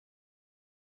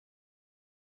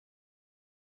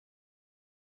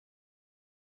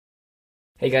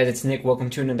Hey guys, it's Nick. Welcome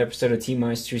to another episode of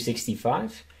T-Minus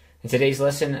 365. In today's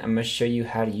lesson, I'm going to show you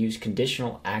how to use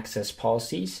conditional access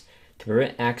policies to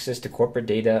prevent access to corporate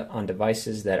data on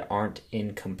devices that aren't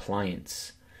in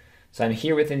compliance. So I'm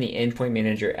here within the Endpoint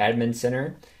Manager Admin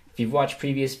Center. If you've watched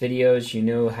previous videos, you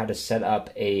know how to set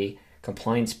up a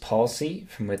compliance policy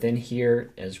from within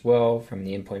here as well from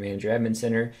the Endpoint Manager Admin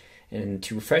Center. And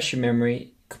to refresh your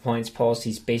memory, compliance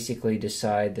policies basically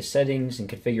decide the settings and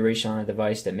configuration on a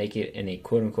device that make it in a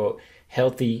quote-unquote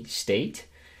healthy state.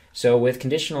 So with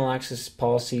conditional access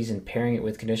policies and pairing it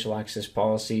with conditional access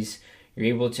policies, you're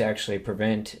able to actually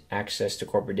prevent access to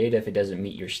corporate data if it doesn't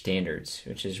meet your standards,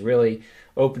 which is really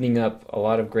opening up a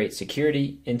lot of great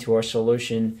security into our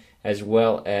solution, as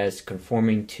well as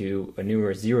conforming to a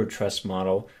newer zero trust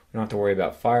model. We don't have to worry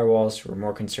about firewalls. We're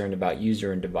more concerned about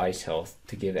user and device health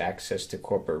to give access to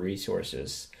corporate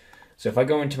resources. So if I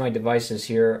go into my devices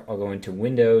here, I'll go into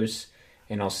Windows,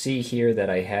 and I'll see here that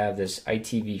I have this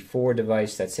ITV4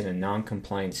 device that's in a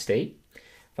non-compliant state.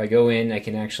 If I go in, I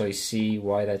can actually see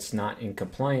why that's not in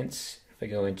compliance. If I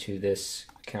go into this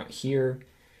account here,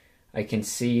 I can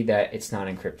see that it's not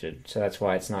encrypted. So that's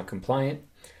why it's not compliant.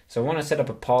 So I want to set up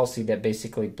a policy that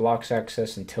basically blocks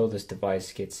access until this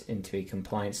device gets into a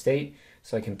compliant state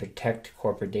so I can protect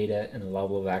corporate data and the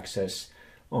level of access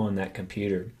on that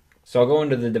computer. So I'll go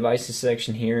into the devices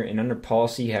section here, and under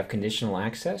policy you have conditional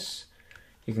access.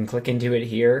 You can click into it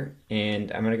here,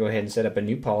 and I'm going to go ahead and set up a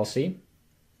new policy.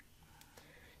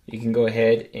 You can go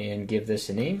ahead and give this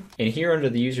a name. And here under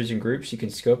the users and groups, you can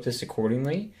scope this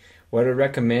accordingly. What I would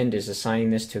recommend is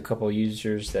assigning this to a couple of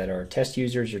users that are test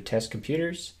users or test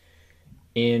computers.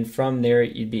 And from there,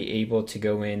 you'd be able to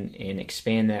go in and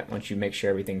expand that once you make sure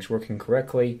everything's working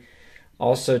correctly.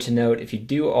 Also to note, if you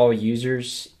do all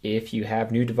users, if you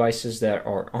have new devices that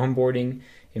are onboarding,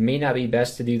 it may not be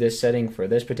best to do this setting for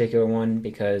this particular one,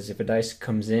 because if a device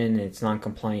comes in and it's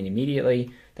non-compliant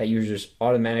immediately, that user is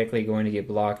automatically going to get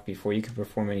blocked before you can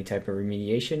perform any type of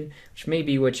remediation, which may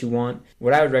be what you want.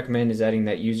 What I would recommend is adding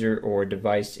that user or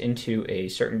device into a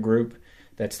certain group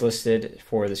that's listed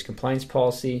for this compliance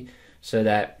policy, so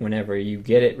that whenever you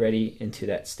get it ready into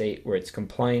that state where it's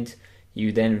compliant,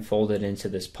 you then fold it into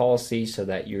this policy so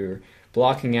that you're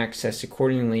blocking access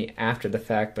accordingly after the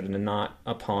fact, but not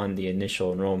upon the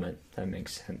initial enrollment. That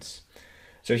makes sense.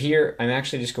 So here, I'm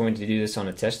actually just going to do this on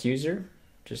a test user,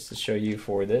 just to show you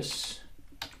for this.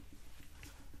 So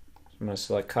I'm going to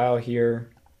select Kyle here.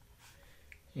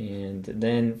 And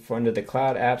then for under the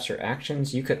cloud apps or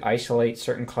actions, you could isolate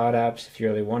certain cloud apps if you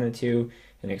really wanted to,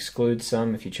 and exclude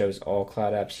some if you chose all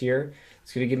cloud apps here.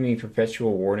 It's going to give me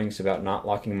perpetual warnings about not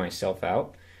locking myself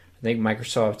out. I think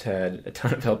Microsoft had a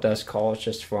ton of help desk calls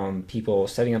just from people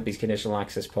setting up these conditional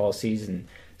access policies and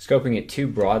scoping it too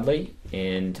broadly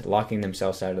and locking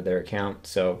themselves out of their account.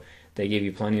 So they give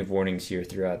you plenty of warnings here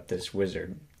throughout this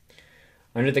wizard.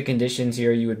 Under the conditions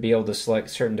here, you would be able to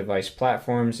select certain device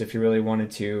platforms if you really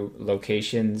wanted to,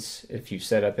 locations, if you've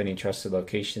set up any trusted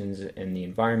locations in the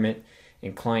environment,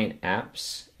 and client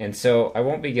apps. And so I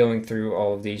won't be going through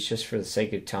all of these just for the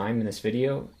sake of time in this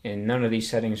video, and none of these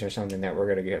settings are something that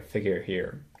we're going to figure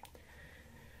here.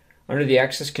 Under the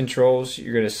access controls,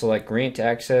 you're going to select grant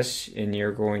access, and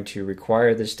you're going to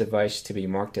require this device to be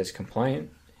marked as compliant.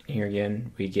 Here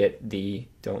again, we get the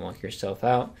don't lock yourself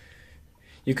out.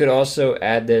 You could also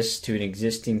add this to an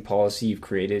existing policy you've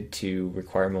created to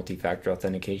require multi-factor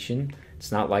authentication.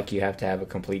 It's not like you have to have a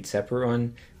complete separate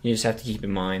one. You just have to keep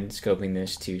in mind scoping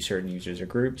this to certain users or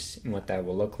groups and what that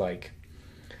will look like.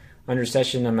 Under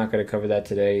session, I'm not going to cover that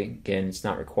today. Again, it's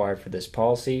not required for this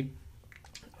policy.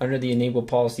 Under the enable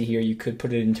policy here, you could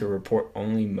put it into report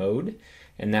only mode,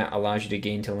 and that allows you to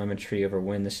gain telemetry over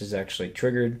when this is actually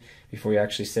triggered before you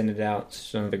actually send it out.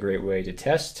 It's another great way to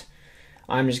test.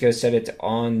 I'm just going to set it to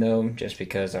on though, just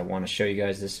because I want to show you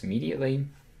guys this immediately. I'm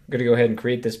going to go ahead and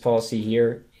create this policy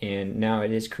here, and now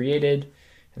it is created,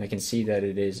 and I can see that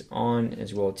it is on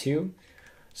as well too.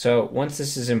 So once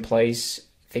this is in place,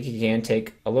 I think it can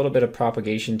take a little bit of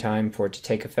propagation time for it to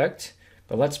take effect,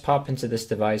 but let's pop into this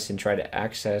device and try to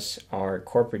access our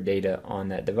corporate data on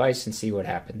that device and see what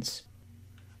happens.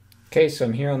 Okay, so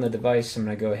I'm here on the device. I'm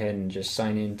going to go ahead and just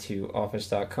sign into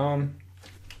office.com.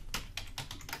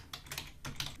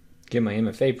 Get my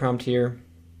MFA prompt here.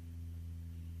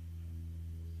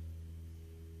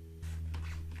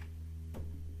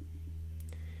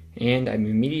 And I'm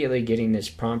immediately getting this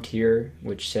prompt here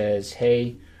which says,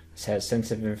 hey, this has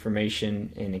sensitive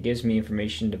information, and it gives me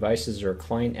information, devices or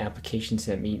client applications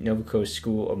that meet Novico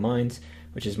School of Mines,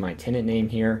 which is my tenant name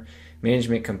here,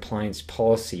 management compliance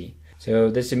policy. So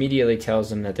this immediately tells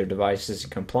them that their device is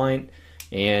compliant.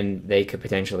 and they could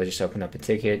potentially just open up a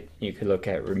ticket. You could look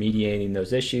at remediating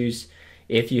those issues.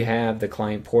 If you have the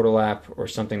client portal app or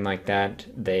something like that,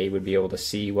 they would be able to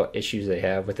see what issues they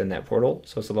have within that portal.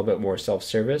 So it's a little bit more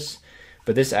self-service.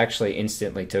 But this actually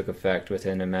instantly took effect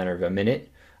within a matter of a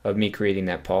minute of me creating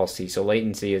that policy. So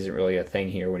latency isn't really a thing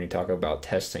here when you talk about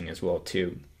testing as well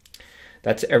too.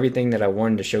 That's everything that I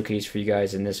wanted to showcase for you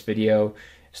guys in this video.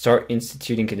 Start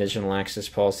instituting conditional access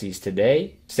policies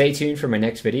today. Stay tuned for my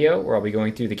next video where I'll be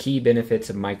going through the key benefits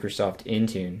of Microsoft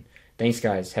Intune. Thanks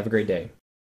guys, have a great day.